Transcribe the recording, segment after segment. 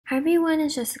Hi everyone,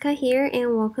 it's Jessica here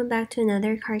and welcome back to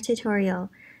another card tutorial.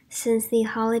 Since the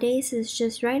holidays is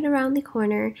just right around the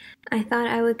corner, I thought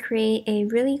I would create a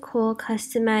really cool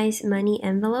customized money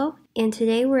envelope, and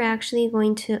today we're actually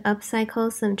going to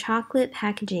upcycle some chocolate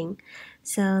packaging.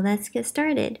 So let's get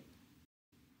started.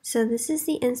 So this is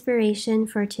the inspiration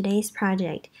for today's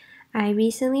project. I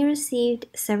recently received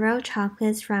several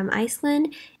chocolates from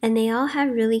Iceland and they all have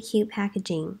really cute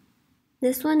packaging.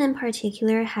 This one in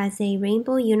particular has a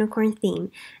rainbow unicorn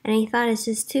theme, and I thought it's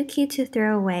just too cute to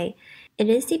throw away. It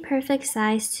is the perfect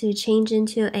size to change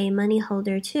into a money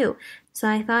holder too, so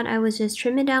I thought I would just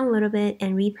trim it down a little bit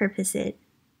and repurpose it.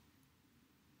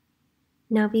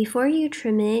 Now before you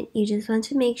trim it, you just want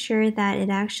to make sure that it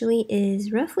actually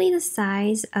is roughly the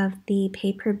size of the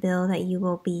paper bill that you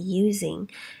will be using.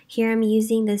 Here I'm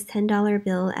using this $10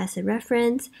 bill as a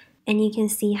reference, and you can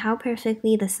see how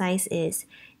perfectly the size is.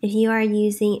 If you are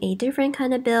using a different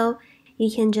kind of bill,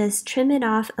 you can just trim it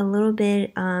off a little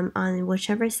bit on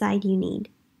whichever side you need.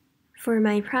 For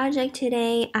my project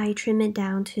today, I trim it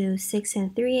down to 6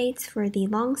 3/8 for the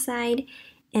long side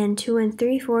and 2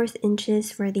 3/4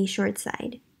 inches for the short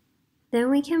side.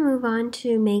 Then we can move on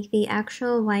to make the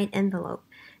actual white envelope.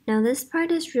 Now this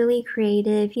part is really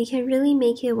creative. You can really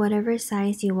make it whatever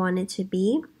size you want it to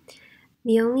be.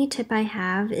 The only tip I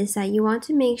have is that you want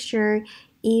to make sure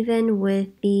even with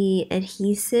the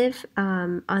adhesive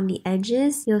on the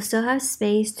edges, you'll still have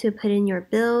space to put in your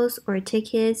bills or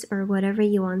tickets or whatever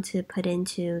you want to put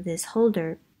into this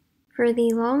holder. For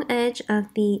the long edge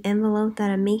of the envelope that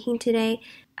I'm making today,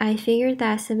 I figured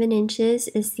that 7 inches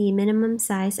is the minimum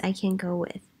size I can go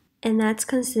with. And that's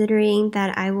considering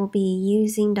that I will be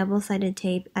using double-sided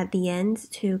tape at the ends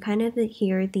to kind of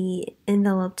adhere the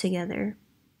envelope together.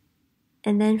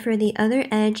 And then for the other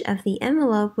edge of the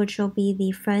envelope, which will be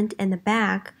the front and the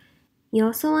back, you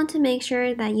also want to make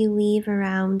sure that you leave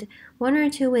around 1 or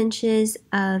 2 inches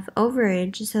of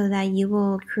overage so that you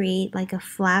will create like a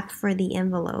flap for the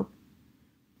envelope.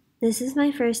 This is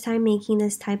my first time making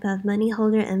this type of money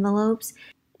holder envelopes,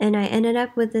 and I ended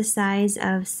up with the size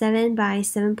of 7 by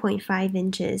 7.5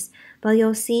 inches. But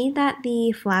you'll see that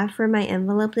the flap for my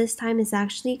envelope this time is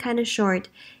actually kind of short.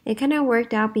 It kind of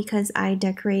worked out because I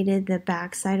decorated the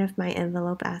back side of my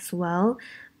envelope as well.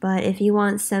 But if you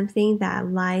want something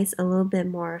that lies a little bit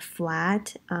more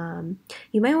flat,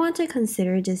 you might want to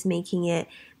consider just making it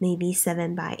maybe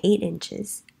 7 by 8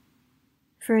 inches.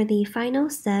 For the final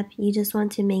step, you just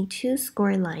want to make 2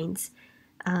 score lines.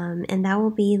 And that will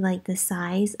be like the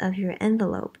size of your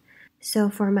envelope. So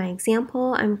for my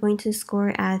example, I'm going to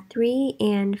score at 3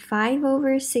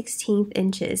 5/16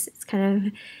 inches. It's kind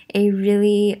of a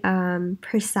really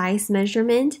precise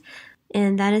measurement,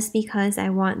 and that is because I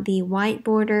want the white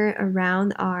border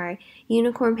around our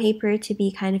unicorn paper to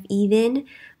be kind of even.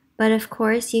 But of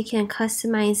course, you can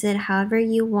customize it however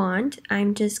you want.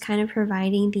 I'm just kind of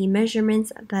providing the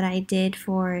measurements that I did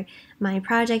for my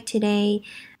project today.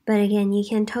 But again, you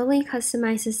can totally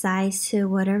customize the size to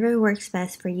whatever works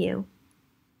best for you.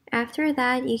 After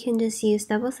that, you can just use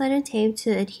double-sided tape to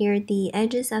adhere the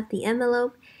edges of the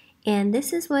envelope, and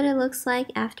this is what it looks like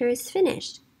after it's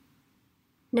finished.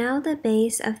 Now the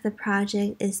base of the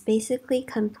project is basically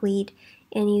complete,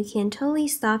 and you can totally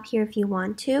stop here if you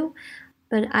want to.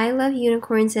 But I love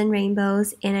unicorns and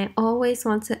rainbows, and I always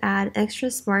want to add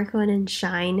extra sparkle and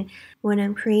shine when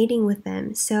I'm creating with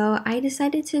them, so I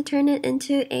decided to turn it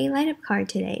into a light up card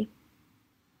today.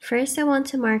 First, I want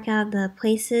to mark out the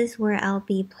places where I'll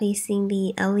be placing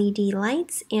the LED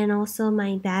lights and also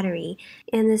my battery,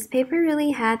 and this paper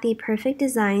really had the perfect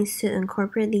designs to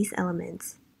incorporate these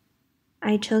elements.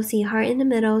 I chose the heart in the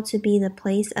middle to be the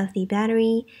place of the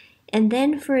battery, and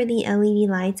then for the LED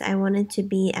lights, I wanted to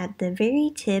be at the very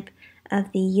tip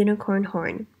of the unicorn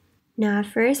horn. Now at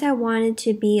first I wanted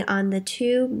to be on the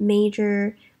 2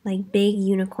 major like big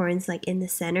unicorns like in the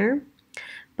center,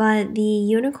 but the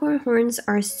unicorn horns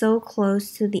are so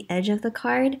close to the edge of the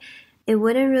card, it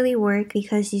wouldn't really work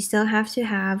because you still have to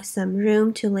have some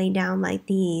room to lay down like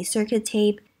the circuit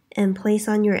tape and place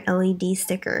on your LED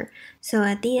sticker. So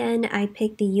at the end, I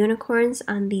picked the unicorns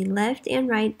on the left and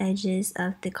right edges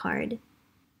of the card.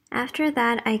 After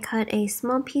that, I cut a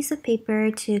small piece of paper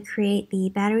to create the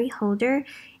battery holder,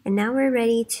 and now we're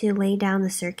ready to lay down the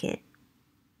circuit.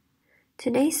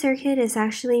 Today's circuit is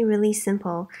actually really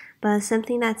simple, but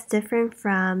something that's different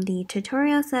from the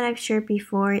tutorials that I've shared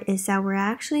before is that we're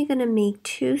actually going to make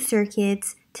 2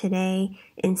 circuits today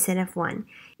instead of 1.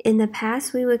 In the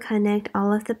past, we would connect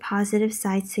all of the positive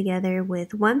sides together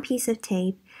with 1 piece of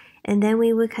tape, and then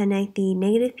we would connect the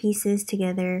negative pieces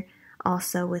together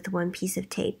also with 1 piece of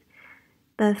tape.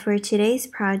 But for today's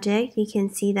project, you can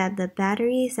see that the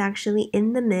battery is actually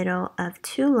in the middle of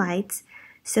two lights,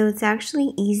 so it's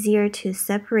actually easier to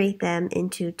separate them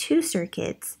into two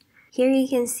circuits. Here you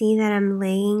can see that I'm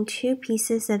laying two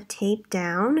pieces of tape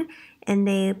down, and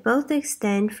they both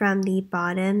extend from the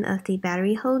bottom of the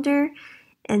battery holder.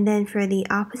 And then for the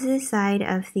opposite side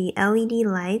of the LED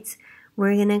lights,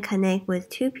 we're going to connect with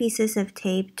two pieces of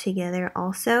tape together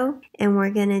also, and we're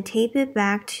going to tape it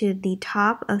back to the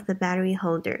top of the battery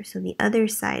holder, so the other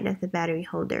side of the battery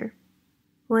holder.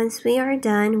 Once we are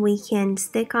done, we can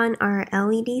stick on our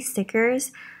LED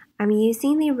stickers. I'm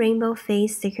using the rainbow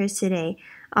face stickers today.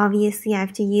 Obviously, I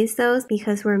have to use those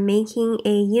because we're making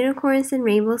a unicorns and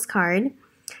rainbows card.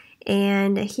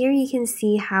 And here you can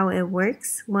see how it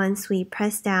works once we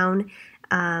press down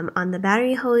on the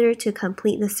battery holder to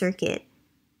complete the circuit.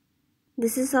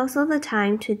 This is also the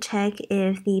time to check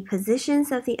if the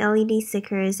positions of the LED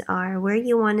stickers are where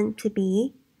you want them to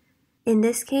be. In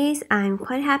this case, I'm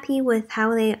quite happy with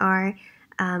how they are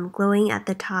glowing at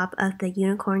the top of the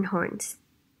unicorn horns.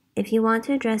 If you want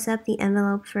to dress up the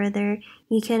envelope further,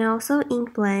 you can also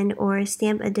ink blend or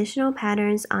stamp additional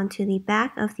patterns onto the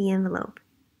back of the envelope.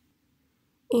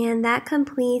 And that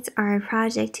completes our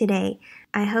project today.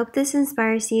 I hope this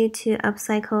inspires you to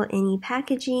upcycle any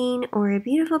packaging or a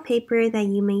beautiful paper that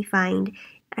you may find.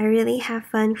 I really have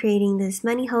fun creating this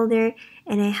money holder,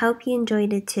 and I hope you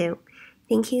enjoyed it too.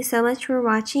 Thank you so much for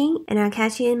watching, and I'll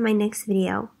catch you in my next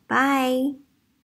video. Bye!